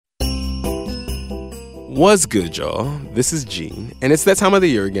What's good, y'all? This is Gene, and it's that time of the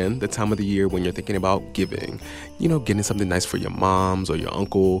year again, the time of the year when you're thinking about giving. You know, getting something nice for your moms or your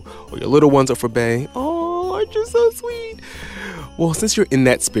uncle or your little ones up for Bay. Oh, aren't you so sweet? Well, since you're in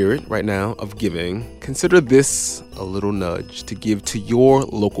that spirit right now of giving, consider this a little nudge to give to your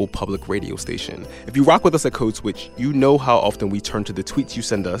local public radio station. If you rock with us at Code Switch, you know how often we turn to the tweets you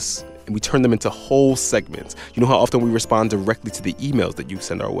send us and we turn them into whole segments. You know how often we respond directly to the emails that you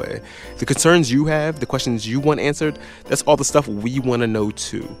send our way. The concerns you have, the questions you want answered, that's all the stuff we want to know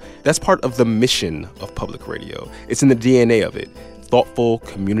too. That's part of the mission of public radio. It's in the DNA of it. Thoughtful,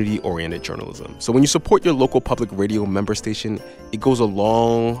 community-oriented journalism. So when you support your local public radio member station, it goes a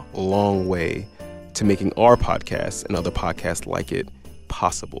long, long way to making our podcast and other podcasts like it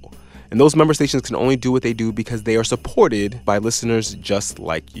possible. And those member stations can only do what they do because they are supported by listeners just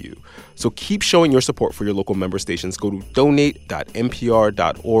like you. So keep showing your support for your local member stations. Go to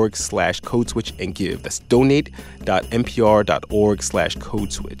donate.npr.org/codeswitch and give. That's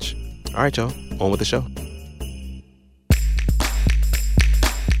donate.npr.org/codeswitch. All right, y'all, on with the show.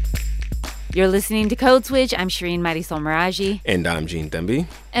 You're listening to Code Switch. I'm Shireen Marisol Meraji. And I'm Gene Demby.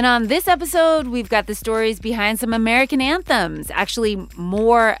 And on this episode, we've got the stories behind some American anthems. Actually,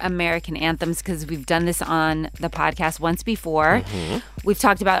 more American anthems because we've done this on the podcast once before. Mm-hmm. We've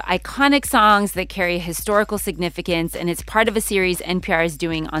talked about iconic songs that carry historical significance, and it's part of a series NPR is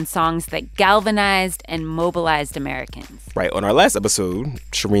doing on songs that galvanized and mobilized Americans. Right. On our last episode,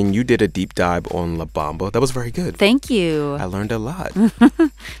 Shireen, you did a deep dive on La Bamba. That was very good. Thank you. I learned a lot.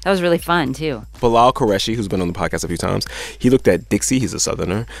 That was really fun, too. Bilal Qureshi, who's been on the podcast a few times, he looked at Dixie. He's a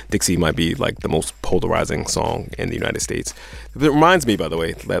Southerner. Dixie might be like the most polarizing song in the United States. It reminds me, by the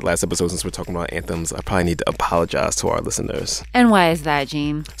way, that last episode, since we're talking about anthems, I probably need to apologize to our listeners. And why is that,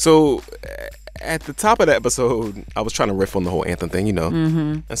 Gene? So at the top of the episode, I was trying to riff on the whole anthem thing, you know.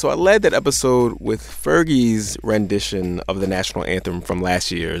 Mm-hmm. And so I led that episode with Fergie's rendition of the national anthem from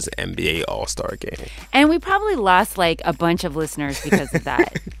last year's NBA All-Star game. And we probably lost like a bunch of listeners because of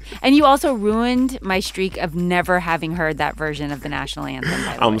that. And you also ruined my streak of never having heard that version of the national anthem, by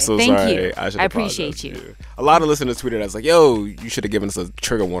the way. I'm so Thank sorry. you. I appreciate you. A lot of listeners tweeted us like, yo, you should have given us a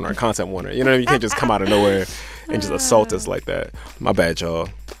trigger warning or a content warning. You know, you can't just come out of nowhere and just assault us like that. My bad, y'all.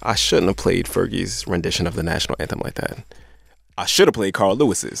 I shouldn't have played Fergie's rendition of the national anthem like that. I should have played Carl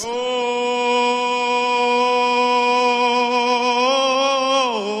Lewis's. I've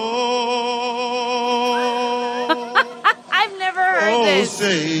never heard this.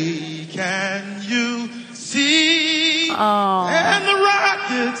 Say, can you see? Oh. And the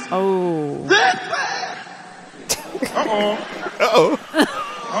rockets. Oh. Uh-oh.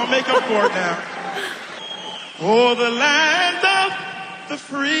 I'll make up for it now. For the land of the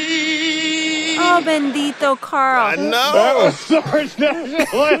free. Oh, bendito Carl. I know. That was Sarge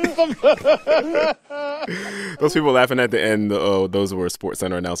national anthem. Those people laughing at the end, those were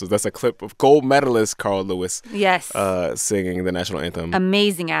SportsCenter announcers. That's a clip of gold medalist Carl Lewis. Yes. Singing the national anthem.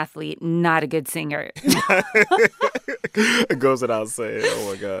 Amazing athlete, not a good singer. It goes without saying.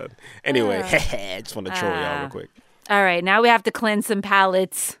 Oh, my God. Anyway, I just want to troll y'all real quick. All right, now we have to cleanse some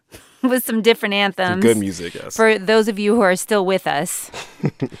palates with some different anthems. Some good music, yes. For those of you who are still with us,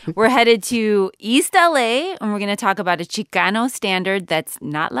 we're headed to East LA, and we're going to talk about a Chicano standard that's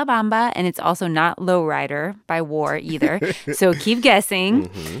not La Bamba, and it's also not Lowrider by War either. So keep guessing.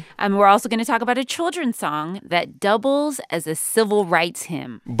 Mm-hmm. We're also going to talk about a children's song that doubles as a civil rights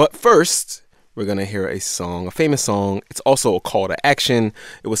hymn. But first, we're going to hear a song, a famous song. It's also a call to action.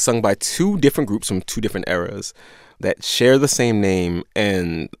 It was sung by two different groups from two different eras that share the same name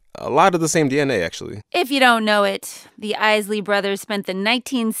and a lot of the same DNA, actually. If you don't know it, the Isley Brothers spent the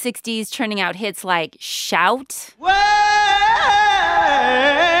 1960s churning out hits like Shout. Well,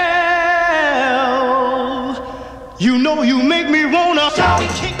 you know you make me wanna shout.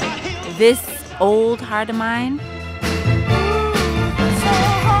 This Old Heart of Mine.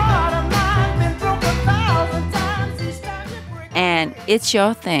 And It's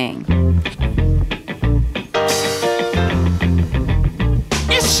Your Thing.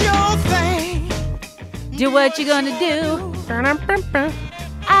 Do what you're gonna do.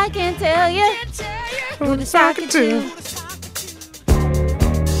 I can tell you who to talk to.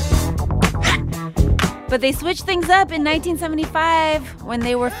 But they switched things up in 1975 when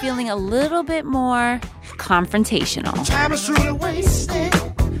they were feeling a little bit more confrontational. Time is truly wasted.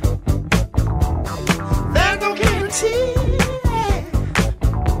 There's no guarantee.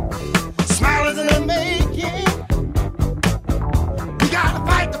 Smile isn't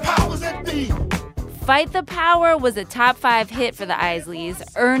Fight the Power was a top 5 hit for the Isleys.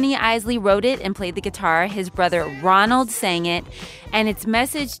 Ernie Isley wrote it and played the guitar. His brother Ronald sang it. And its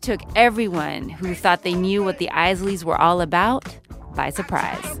message took everyone who thought they knew what the Isleys were all about by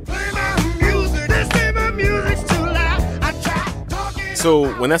surprise.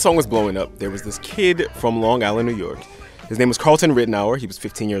 So when that song was blowing up, there was this kid from Long Island, New York. His name was Carlton Rittenauer. He was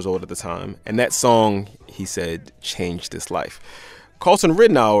 15 years old at the time. And that song, he said, changed his life. Carlton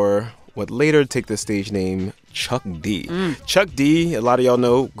Rittenauer would later take the stage name Chuck D. Chuck D, a lot of y'all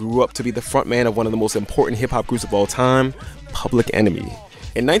know, grew up to be the frontman of one of the most important hip-hop groups of all time, Public Enemy.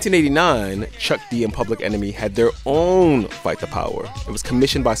 In 1989, Chuck D and Public Enemy had their own Fight the Power. It was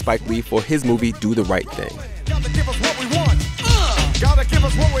commissioned by Spike Lee for his movie Do the Right Thing. Gotta give us what we want. Gotta give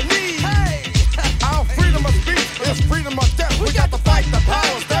us what we need. Hey. Our freedom of speech is freedom of death. We got to fight the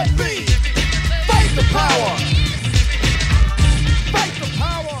powers that be. Fight the power. Fight the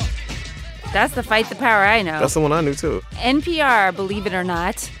power. That's the Fight the Power I know. That's the one I knew, too. NPR, believe it or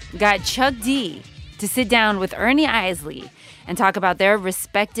not, got Chuck D to sit down with Ernie Isley and talk about their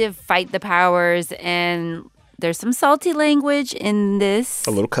respective Fight the Powers. And there's some salty language in this.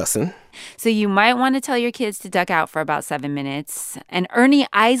 A little cussing. So you might want to tell your kids to duck out for about 7 minutes. And Ernie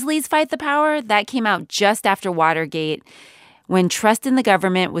Isley's Fight the Power, that came out just after Watergate, when trust in the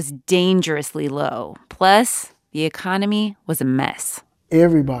government was dangerously low. Plus, the economy was a mess.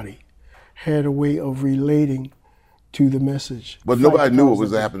 Everybody had a way of relating to the message. But nobody knew what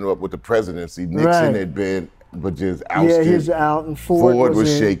was happening with the presidency. Nixon had been just ousted. Yeah, he was out, and Ford was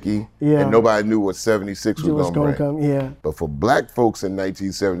shaky. Yeah. And nobody knew what 76 was going to bring. Yeah. But for black folks in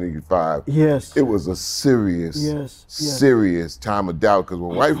 1975, yes, it was a serious time of doubt. Because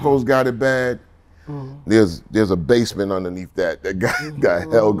when white folks got it bad, there's a basement underneath that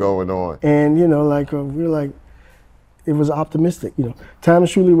got hell going on. And, we were like, it was optimistic. Time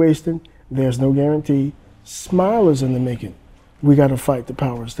is truly wasting. There's no guarantee. Smile is in the making. We got to fight the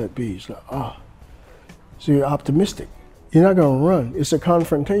powers that be. It's like, So you're optimistic. You're not going to run. It's a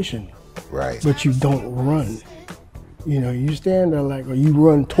confrontation. Right. But you don't run. You stand there or you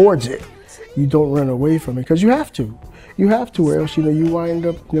run towards it. You don't run away from it because you have to. You have to, or else, you wind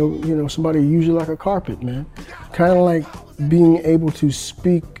up, somebody use you like a carpet, man. Kind of like being able to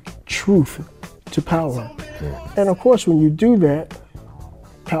speak truth to power. Yeah. And of course, when you do that,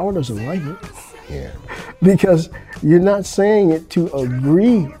 power doesn't like it. Yeah. Because you're not saying it to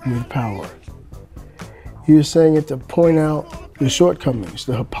agree with power. You're saying it to point out the shortcomings,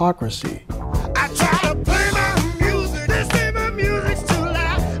 the hypocrisy. I try to play my music, they say my music's too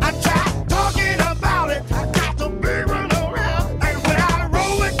loud. I try talking about it, I got to be run around. And when I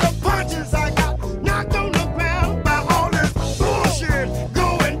roll with the punches, I got knocked on the ground by all this bullshit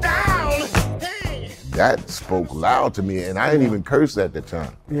going down. Hey. That spoke loud to me, and I didn't even curse at the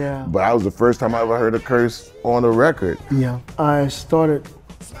time. Yeah. But that was the first time I ever heard a curse on a record. Yeah. I started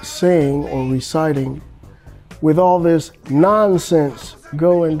saying or reciting, with all this nonsense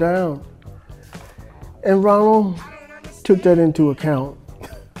going down. And Ronald took that into account.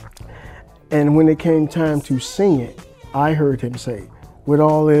 And when it came time to sing it, I heard him say, with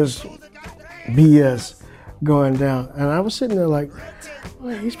all this BS going down. And I was sitting there like,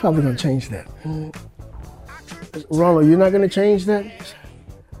 well, he's probably gonna change that. Ronald, you're not gonna change that?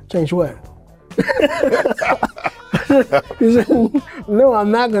 Change what? He said, no, I'm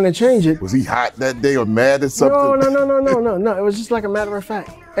not going to change it. Was he hot that day or mad at something? No. It was just like a matter of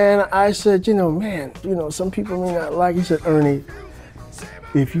fact. And I said, man, some people may not like. He said, Ernie,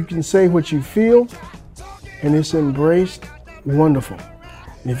 if you can say what you feel and it's embraced, wonderful.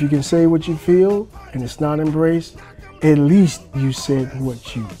 And if you can say what you feel and it's not embraced, at least you said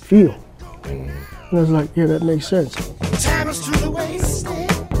what you feel. And I was like, yeah, that makes sense. Time is truly wasted.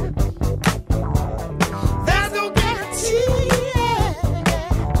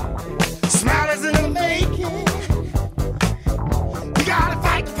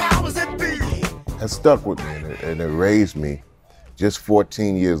 It stuck with me and it raised me. Just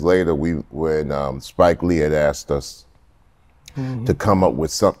 14 years later, when Spike Lee had asked us to come up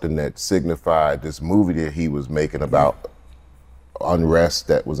with something that signified this movie that he was making about unrest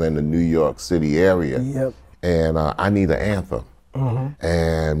that was in the New York City area. Yep. And I need an anthem.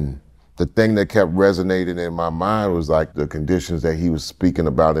 And the thing that kept resonating in my mind was like the conditions that he was speaking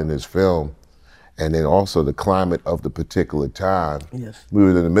about in his film. And then also the climate of the particular time. Yes. We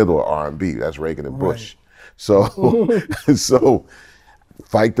were in the middle of R&B. That's Reagan and Bush. Right. So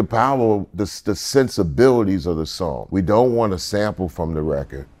Fight the Power, the sensibilities of the song. We don't want to sample from the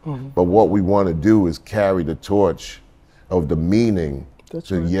record, but what we want to do is carry the torch of the meaning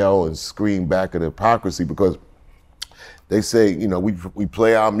to yell and scream back at hypocrisy, because they say, you know, we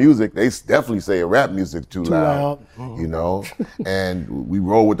play our music. They definitely say rap music too loud. You know, and we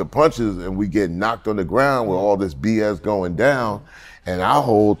roll with the punches, and we get knocked on the ground with all this BS going down. And our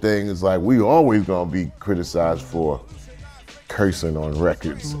whole thing is like, we always gonna be criticized for cursing on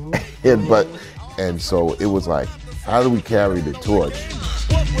records. and so it was like, how do we carry the torch?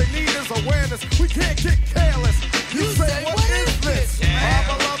 What we need is awareness. We can't get careless. You say, what is this?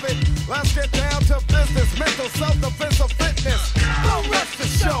 Our beloved, let's get down to business. Mental self-defense of fitness. Don't rush the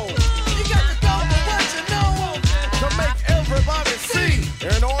show. You got to go for what you know. To make everybody see.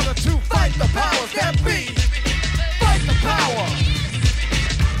 In order to fight the powers that be. Fight the power.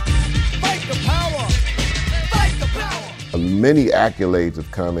 Fight the power. Fight the power. Many accolades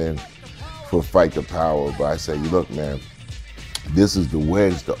have come in for Fight the Power, but I say, look, man, this is the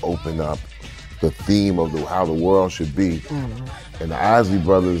wedge to open up the theme of how the world should be. And the Isley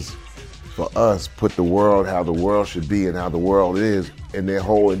Brothers, for us, put the world how the world should be and how the world is in their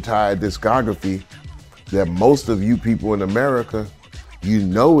whole entire discography, that most of you people in America, you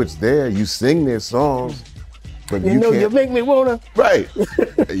know it's there, you sing their songs, but You know, can't. you make me wanna. Right.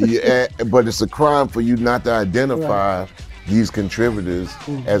 Yeah, but it's a crime for you not to identify these contributors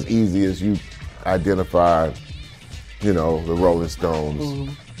as easy as you identify, you know, the Rolling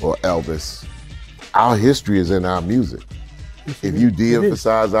Stones or Elvis. Our history is in our music. If you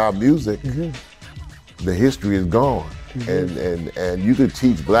de-emphasize our music, the history is gone. And you could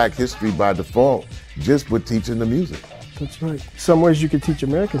teach Black history by default just with teaching the music. That's right. Some ways you could teach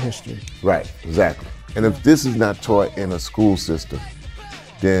American history. Right, exactly. And if this is not taught in a school system,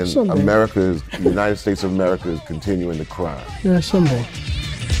 then Someday. the United States of America is continuing the crime. Yeah, someday.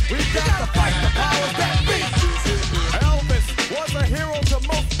 We got to fight the powers that be. Elvis was a hero to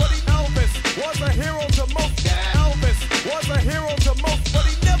most, but Elvis was a hero to most. Elvis was a hero to most, but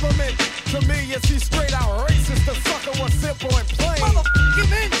he never meant to me. Is he straight out racist? The sucker was simple and plain.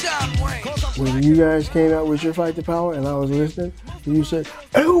 Motherfucking in John Wayne. When you guys came out with your Fight the Power and I was listening, you said,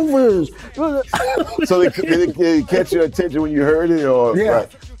 Elvis! So did it catch your attention when you heard it, or? Yeah.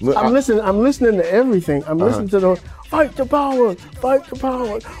 Right. Look, I'm listening to everything. I'm listening to the Fight the Power, Fight the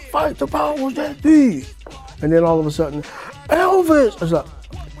Power, Fight the Powers that be. And then all of a sudden, Elvis! I was like,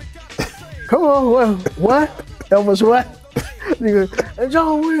 come on, what? Elvis what? And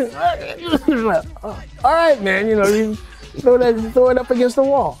John Wayne. All right, man, you know, you throw it up against the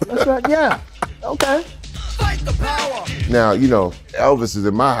wall. That's right, yeah, okay. Fight the power. Now, you know, Elvis is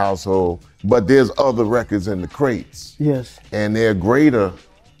in my household, but there's other records in the crates. Yes. And there are greater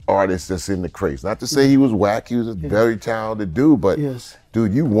artists that's in the crates. Not to say he was whack, he was a very talented dude, but Yes.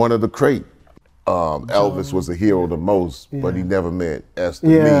 dude, you one of the crate. Elvis was a hero the most, but he never meant S to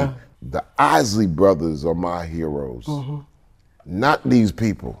me. The Isley Brothers are my heroes, not these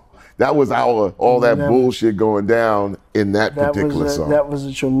people. That was all that bullshit going down in that particular song. That was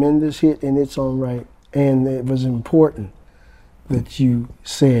a tremendous hit in its own right. And it was important that you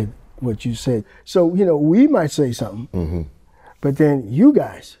said what you said. So, you know, we might say something, but then you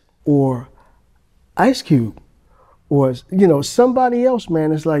guys or Ice Cube or, you know, somebody else,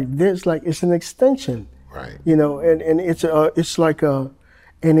 man, it's like this, like it's an extension. Right. You know, and it's like an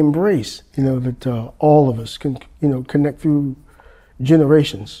embrace, you know, that all of us can, you know, connect through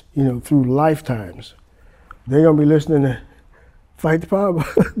generations, you know, through lifetimes. They're gonna be listening to Fight the Power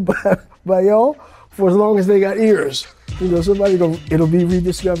by y'all for as long as they got ears. You know, it'll be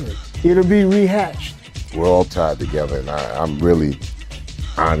rediscovered. It'll be rehatched. We're all tied together, and I'm really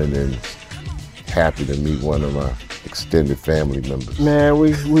honored and happy to meet one of my extended family members. Man,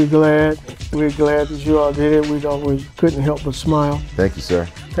 we're glad. We're glad that you all did it. We couldn't help but smile. Thank you, sir.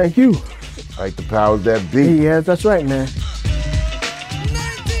 Thank you. Fight the powers that be. Yeah, that's right, man.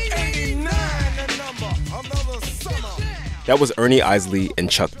 1989, the number, another summer. That was Ernie Isley and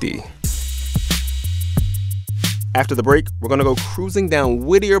Chuck D. After the break, we're going to go cruising down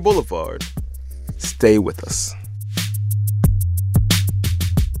Whittier Boulevard. Stay with us.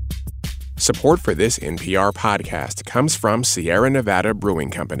 Support for this NPR podcast comes from Sierra Nevada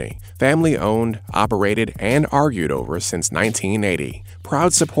Brewing Company, family-owned, operated, and argued over since 1980.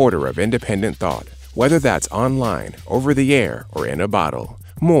 Proud supporter of independent thought, whether that's online, over the air, or in a bottle.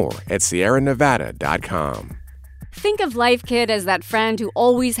 More at sierranevada.com. Think of Life Kit as that friend who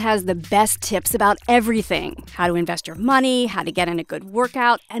always has the best tips about everything. How to invest your money, how to get in a good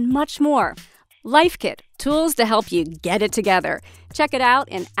workout, and much more. Life Kit, tools to help you get it together. Check it out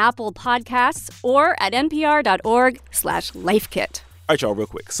in Apple Podcasts or at npr.org/lifekit. All right, y'all, real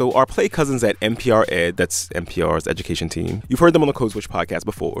quick. So our Play Cousins at NPR Ed, that's NPR's education team. You've heard them on the Code Switch podcast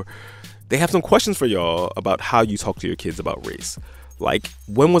before. They have some questions for y'all about how you talk to your kids about race. Like,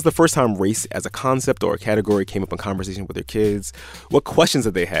 when was the first time race as a concept or a category came up in conversation with your kids? What questions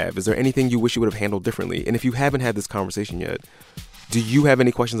did they have? Is there anything you wish you would have handled differently? And if you haven't had this conversation yet, do you have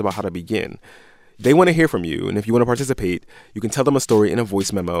any questions about how to begin? They want to hear from you, and if you want to participate, you can tell them a story in a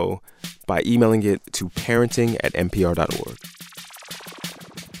voice memo by emailing it to parenting@npr.org.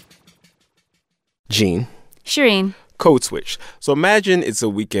 Gene. Shireen. Code switch. So imagine it's a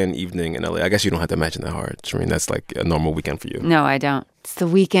weekend evening in LA. I guess you don't have to imagine that hard, Shireen. That's like a normal weekend for you. No, I don't. It's the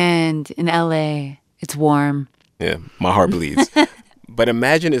weekend in LA. It's warm. Yeah, my heart bleeds. But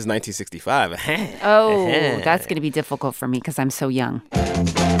imagine it's 1965. Oh, that's going to be difficult for me because I'm so young.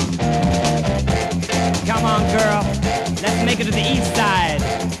 Come on, girl. Let's make it to the east side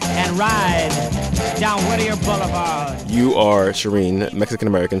and ride down Whittier Boulevard. You are Shireen,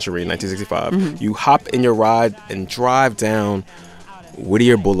 Mexican-American Shireen, 1965. Mm-hmm. You hop in your ride and drive down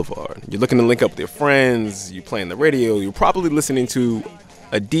Whittier Boulevard. You're looking to link up with your friends. You're playing the radio. You're probably listening to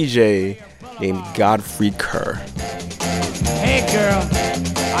a DJ named Godfrey Kerr. Hey, girl.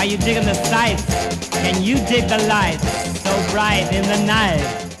 Are you digging the sights? Can you dig the lights so bright in the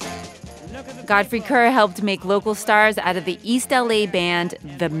night? Godfrey Kerr helped make local stars out of the East LA band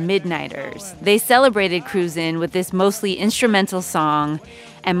The Midnighters. They celebrated Cruisin' with this mostly instrumental song,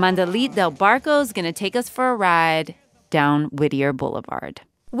 and Mandalit Del Barco's gonna take us for a ride down Whittier Boulevard.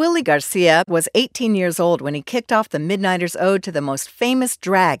 Willie Garcia was 18 years old when he kicked off the Midnighters' ode to the most famous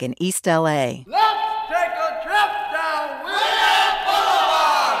drag in East LA. Let's take a trip down Whittier Boulevard!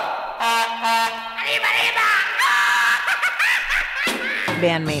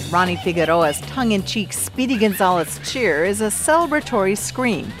 Bandmate Ronnie Figueroa's tongue-in-cheek Speedy Gonzalez cheer is a celebratory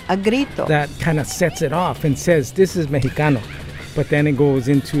scream, a grito. That kind of sets it off and says, this is Mexicano. But then it goes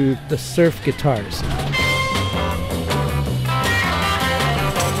into the surf guitars.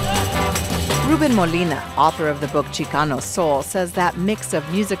 Ruben Molina, author of the book Chicano Soul, says that mix of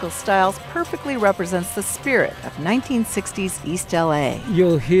musical styles perfectly represents the spirit of 1960s East LA.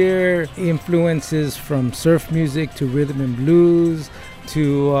 You'll hear influences from surf music to rhythm and blues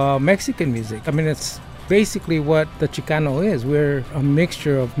to Mexican music. I mean, it's basically what the Chicano is. We're a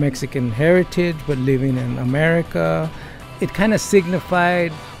mixture of Mexican heritage, but living in America. It kind of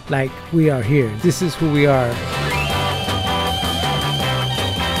signified, like, we are here. This is who we are.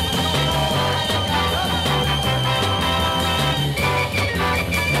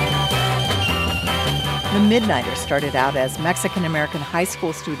 The Midnighters started out as Mexican-American high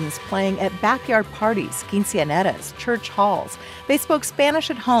school students playing at backyard parties, quinceañeras, church halls. They spoke Spanish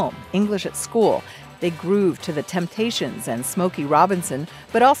at home, English at school. They grooved to the Temptations and Smokey Robinson,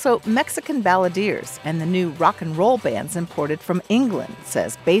 but also Mexican balladeers and the new rock and roll bands imported from England,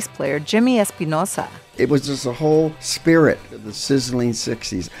 says bass player Jimmy Espinosa. It was just a whole spirit of the sizzling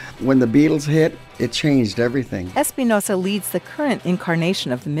 60s. When the Beatles hit, it changed everything. Espinosa leads the current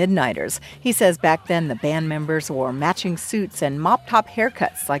incarnation of the Midnighters. He says back then the band members wore matching suits and mop-top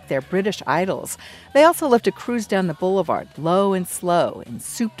haircuts like their British idols. They also loved to cruise down the boulevard, low and slow, in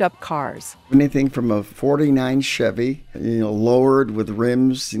souped-up cars. Anything from a 49 Chevy, lowered with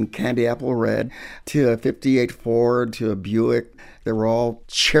rims in candy apple red, to a 58 Ford, to a Buick. They were all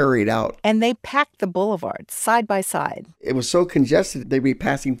cherried out. And they packed the boulevard side by side. It was so congested, they'd be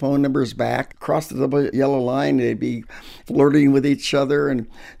passing phone numbers back across the double yellow line. They'd be flirting with each other. And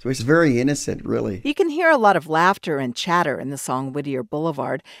so it's very innocent, really. You can hear a lot of laughter and chatter in the song Whittier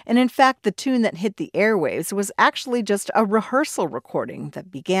Boulevard. And in fact, the tune that hit the airwaves was actually just a rehearsal recording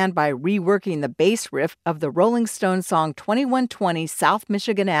that began by reworking the bass riff of the Rolling Stones song 2120 South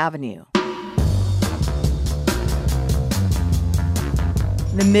Michigan Avenue.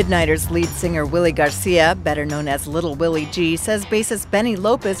 The Midnighters' lead singer Willie Garcia, better known as Little Willie G, says bassist Benny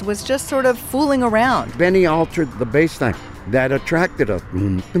Lopez was just sort of fooling around. Benny altered the bass line. That attracted us.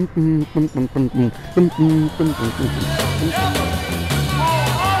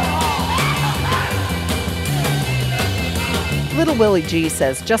 Little Willie G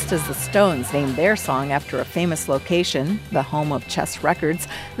says just as the Stones named their song after a famous location, the home of Chess Records,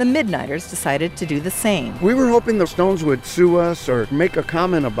 the Midnighters decided to do the same. We were hoping the Stones would sue us or make a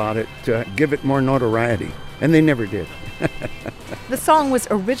comment about it to give it more notoriety, and they never did. The song was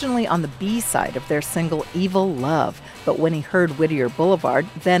originally on the B-side of their single Evil Love, but when he heard Whittier Boulevard,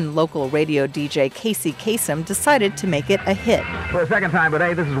 then local radio DJ Casey Kasem decided to make it a hit. For the second time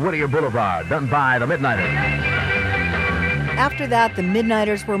today, this is Whittier Boulevard, done by the Midnighters. After that, the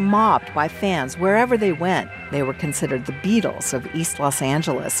Midnighters were mobbed by fans wherever they went. They were considered the Beatles of East Los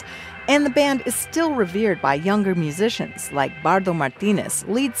Angeles. And the band is still revered by younger musicians like Bardo Martinez,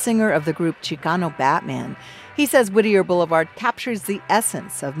 lead singer of the group Chicano Batman. He says Whittier Boulevard captures the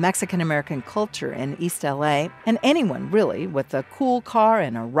essence of Mexican-American culture in East LA, and anyone, really, with a cool car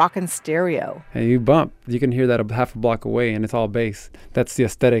and a rockin' stereo. And you bump, you can hear that a half a block away, and it's all bass. That's the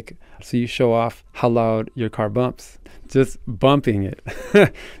aesthetic. So you show off how loud your car bumps. Just bumping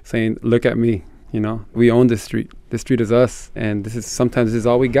it, saying, look at me, you know. We own this street. This street is us, and sometimes this is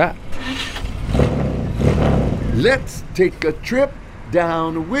all we got. Let's take a trip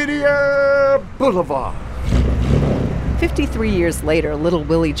down Whittier Boulevard. 53 years later, Little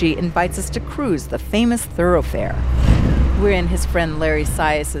Willie G invites us to cruise the famous thoroughfare. We're in his friend Larry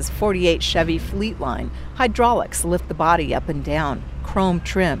Sias's 48 Chevy Fleetline. Hydraulics lift the body up and down. Chrome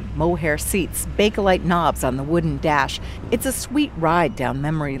trim, mohair seats, Bakelite knobs on the wooden dash. It's a sweet ride down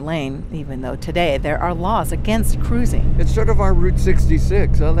memory lane, even though today there are laws against cruising. It's sort of our Route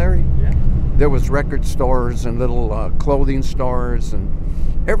 66, huh, Larry? Yeah. There was record stores and little clothing stores and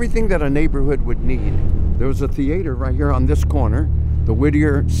everything that a neighborhood would need. There was a theater right here on this corner, the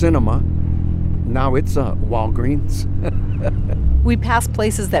Whittier Cinema. Now it's Walgreens. We pass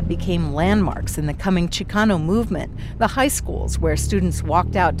places that became landmarks in the coming Chicano movement, the high schools where students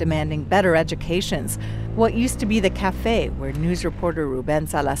walked out demanding better educations, what used to be the cafe where news reporter Ruben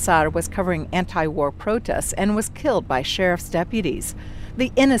Salazar was covering anti-war protests and was killed by sheriff's deputies.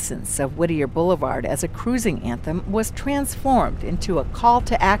 The innocence of Whittier Boulevard as a cruising anthem was transformed into a call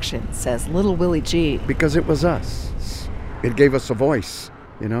to action, says Little Willie G. Because it was us. It gave us a voice,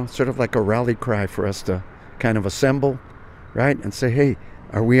 you know, sort of like a rally cry for us to kind of assemble, right, and say, hey,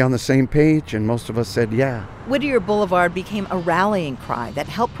 are we on the same page? And most of us said, yeah. Whittier Boulevard became a rallying cry that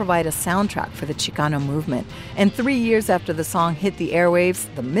helped provide a soundtrack for the Chicano movement. And 3 years after the song hit the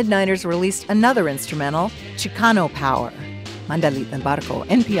airwaves, the Midnighters released another instrumental, Chicano Power. Mandalit Embarco,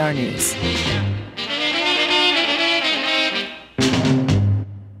 NPR News.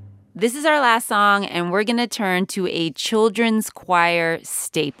 This is our last song, and we're going to turn to a children's choir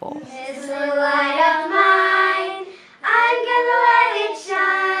staple. This little light of mine, I'm gonna let it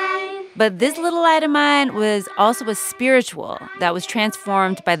shine. But this little light of mine was also a spiritual that was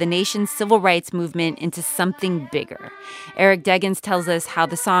transformed by the nation's civil rights movement into something bigger. Eric Deggans tells us how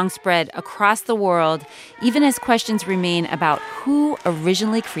the song spread across the world, even as questions remain about who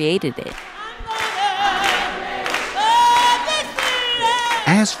originally created it.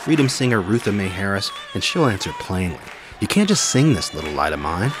 Ask freedom singer Rutha Mae Harris, and she'll answer plainly. You can't just sing this little light of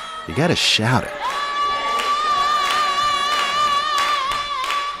mine. You gotta shout it.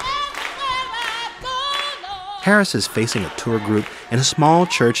 Harris is facing a tour group in a small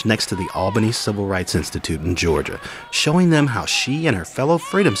church next to the Albany Civil Rights Institute in Georgia, showing them how she and her fellow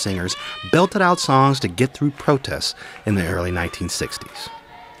freedom singers belted out songs to get through protests in the early 1960s.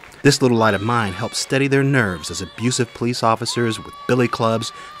 This little light of mine helped steady their nerves as abusive police officers with billy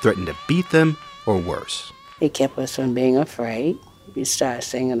clubs threatened to beat them or worse. It kept us from being afraid. We started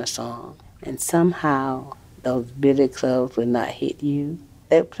singing a song, and somehow those billy clubs would not hit you.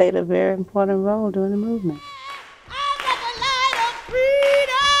 They played a very important role during the movement.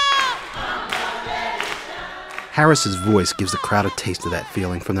 Harris's voice gives the crowd a taste of that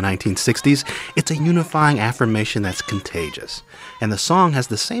feeling from the 1960s. It's a unifying affirmation that's contagious. And the song has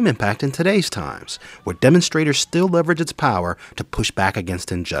the same impact in today's times, where demonstrators still leverage its power to push back against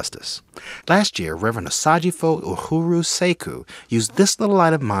injustice. Last year, Reverend Osajifo Uhuru Seku used this little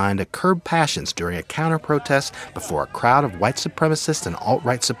light of mine to curb passions during a counter-protest before a crowd of white supremacists and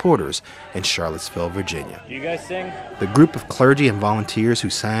alt-right supporters in Charlottesville, Virginia. You guys sing? The group of clergy and volunteers who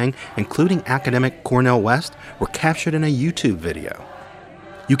sang, including academic Cornel West, were captured in a YouTube video.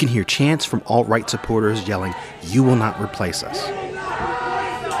 You can hear chants from alt-right supporters yelling, "You will not replace us."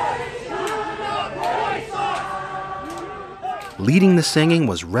 Leading the singing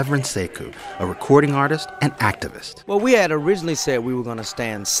was Reverend Seku, a recording artist and activist. Well, we had originally said we were going to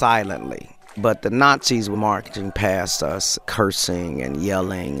stand silently, but the Nazis were marching past us, cursing and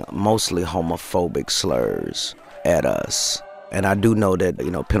yelling mostly homophobic slurs at us. And I do know that,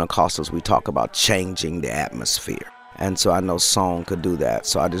 Pentecostals, we talk about changing the atmosphere. And so I know song could do that.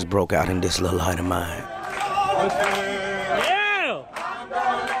 So I just broke out in this little light of mine. Yeah.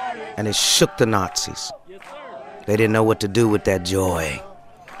 And it shook the Nazis. They didn't know what to do with that joy.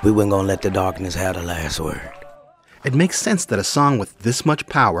 We weren't going to let the darkness have the last word. It makes sense that a song with this much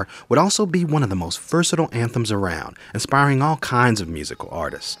power would also be one of the most versatile anthems around, inspiring all kinds of musical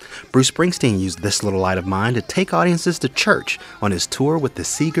artists. Bruce Springsteen used This Little Light of Mine to take audiences to church on his tour with the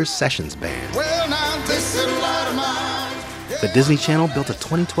Seeger Sessions Band. Well, now this little light of mine, The Disney Channel built a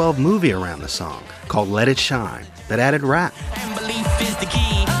 2012 movie around the song called Let It Shine that added rap. And belief is the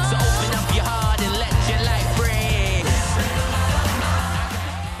key. So open up your heart and let your light breathe.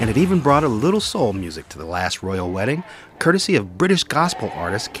 And it even brought a little soul music to the last royal wedding, courtesy of British gospel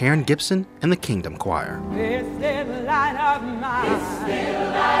artist Karen Gibson and the Kingdom Choir. This little light of mine. This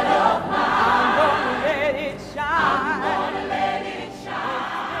little light of mine. I'm gonna let it shine. I'm gonna let it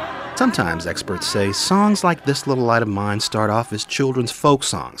shine. Sometimes experts say songs like This Little Light of Mine start off as children's folk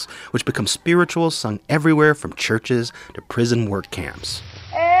songs, which become spirituals sung everywhere from churches to prison work camps.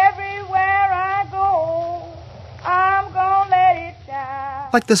 Everywhere I go, I'm gonna let it shine.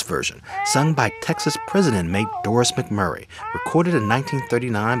 Like this version, sung by Texas prison inmate Doris McMurray, recorded in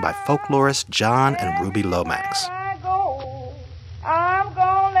 1939 by folklorist John and Ruby Lomax. I'm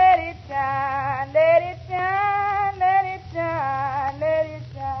gonna let it shine, let it shine, let it shine, let it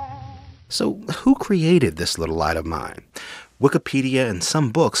shine. So, who created This Little Light of Mine? Wikipedia and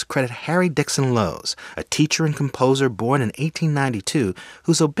some books credit Harry Dixon Lowes, a teacher and composer born in 1892,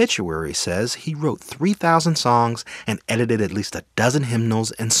 whose obituary says he wrote 3,000 songs and edited at least a dozen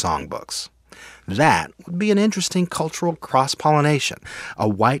hymnals and songbooks. That would be an interesting cultural cross-pollination, a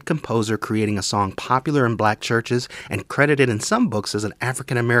white composer creating a song popular in black churches and credited in some books as an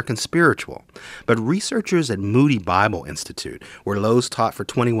African-American spiritual. But researchers at Moody Bible Institute, where Lowes taught for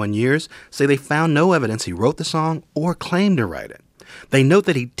 21 years, say they found no evidence he wrote the song or claimed to write it. They note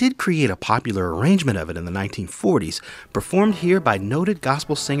that he did create a popular arrangement of it in the 1940s, performed here by noted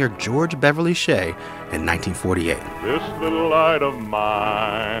gospel singer George Beverly Shea in 1948. This little light of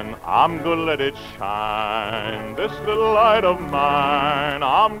mine, I'm gonna let it shine. This little light of mine,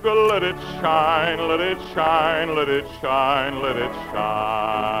 I'm gonna let it shine, let it shine, let it shine, let it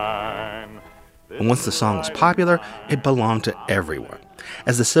shine. And once the song was popular, it belonged to everyone.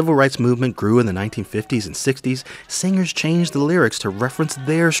 As the civil rights movement grew in the 1950s and 60s, singers changed the lyrics to reference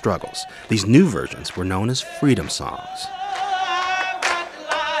their struggles. These new versions were known as freedom songs.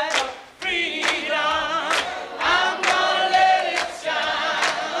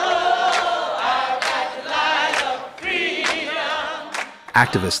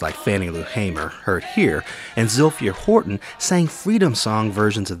 Activists like Fannie Lou Hamer, heard here, and Zilphia Horton sang freedom song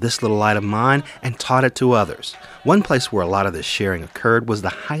versions of This Little Light of Mine and taught it to others. One place where a lot of this sharing occurred was the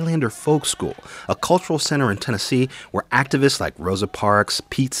Highlander Folk School, a cultural center in Tennessee where activists like Rosa Parks,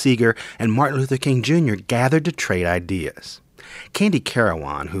 Pete Seeger, and Martin Luther King Jr. gathered to trade ideas. Candy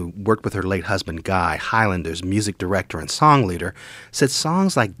Carawan, who worked with her late husband Guy, Highlander's music director and song leader, said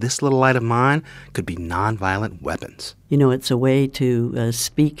songs like This Little Light of Mine could be nonviolent weapons. You know, it's a way to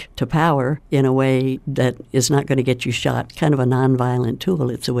speak to power in a way that is not going to get you shot, kind of a nonviolent tool.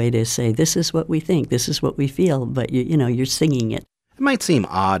 It's a way to say, this is what we think, this is what we feel, but you're singing it. It might seem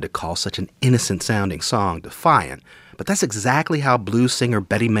odd to call such an innocent-sounding song defiant, but that's exactly how blues singer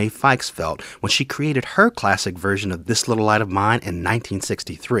Betty Mae Fikes felt when she created her classic version of This Little Light of Mine in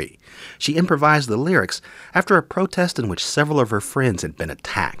 1963. She improvised the lyrics after a protest in which several of her friends had been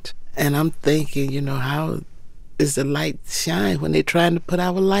attacked. And I'm thinking, how is the light shine when they're trying to put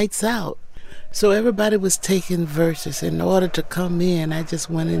our lights out? So everybody was taking verses. In order to come in, I just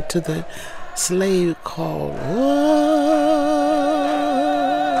went into the slave call. Whoa.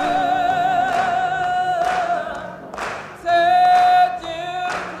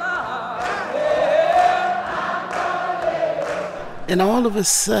 And all of a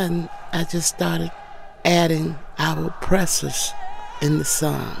sudden, I just started adding our oppressors in the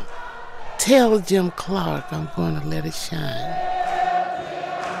song. Tell Jim Clark I'm going to let it shine.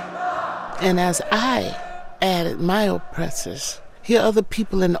 And as I added my oppressors, here other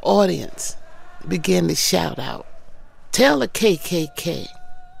people in the audience began to shout out, tell the KKK,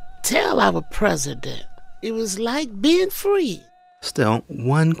 tell our president. It was like being free. Still,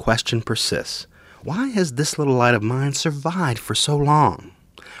 one question persists. Why has This Little Light of Mine survived for so long?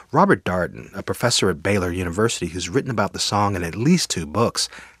 Robert Darden, a professor at Baylor University who's written about the song in at least 2 books,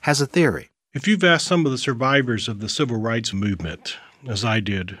 has a theory. If you've asked some of the survivors of the civil rights movement, as I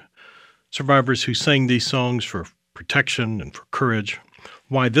did, survivors who sang these songs for protection and for courage,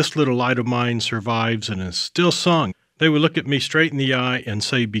 why This Little Light of Mine survives and is still sung, they would look at me straight in the eye and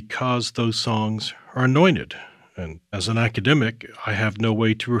say, because those songs are anointed. And as an academic, I have no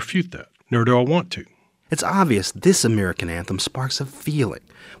way to refute that. Nor do I want to. It's obvious this American anthem sparks a feeling,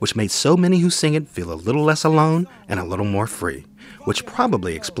 which made so many who sing it feel a little less alone and a little more free, which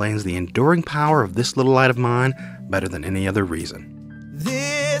probably explains the enduring power of This Little Light of Mine better than any other reason.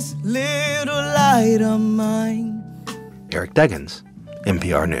 This little light of mine. Eric Deggans,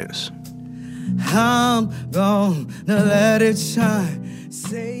 NPR News. I'm gonna let it shine.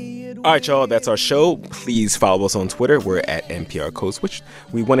 Say it All right, y'all, that's our show. Please follow us on Twitter. We're at NPR Code Switch.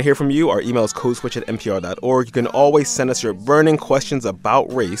 We want to hear from you. Our email is codeswitch@npr.org. You can always send us your burning questions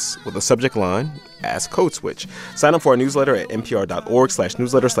about race with the subject line, Ask Code Switch. Sign up for our newsletter at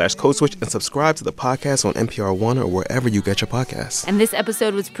npr.org/newsletter/Code Switch and subscribe to the podcast on NPR One or wherever you get your podcasts. And this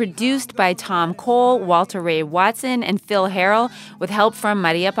episode was produced by Tom Cole, Walter Ray Watson, and Phil Harrell with help from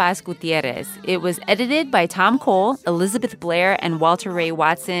Maria Paz Gutierrez. It was edited by Tom Cole, Elizabeth Blair, and Walter Ray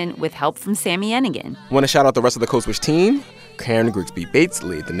Watson with help from Sammy Ennigan. I want to shout out the rest of the Code Switch team. Karen Grigsby Bates,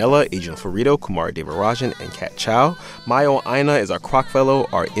 Lee Danella, Adrian Florido, Kumari Devarajan, and Kat Chow. Mayo Aina is our Kroc Fellow.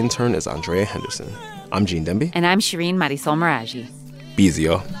 Our intern is Andrea Henderson. I'm Gene Demby. And I'm Shireen Marisol Meraji. Be easy,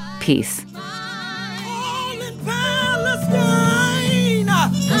 y'all. Peace.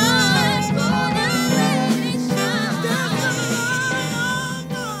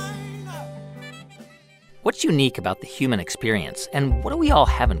 What's unique about the human experience, and what do we all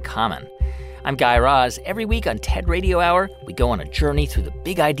have in common? I'm Guy Raz. Every week on TED Radio Hour, we go on a journey through the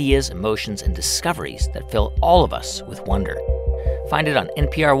big ideas, emotions, and discoveries that fill all of us with wonder. Find it on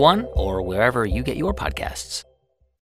NPR One or wherever you get your podcasts.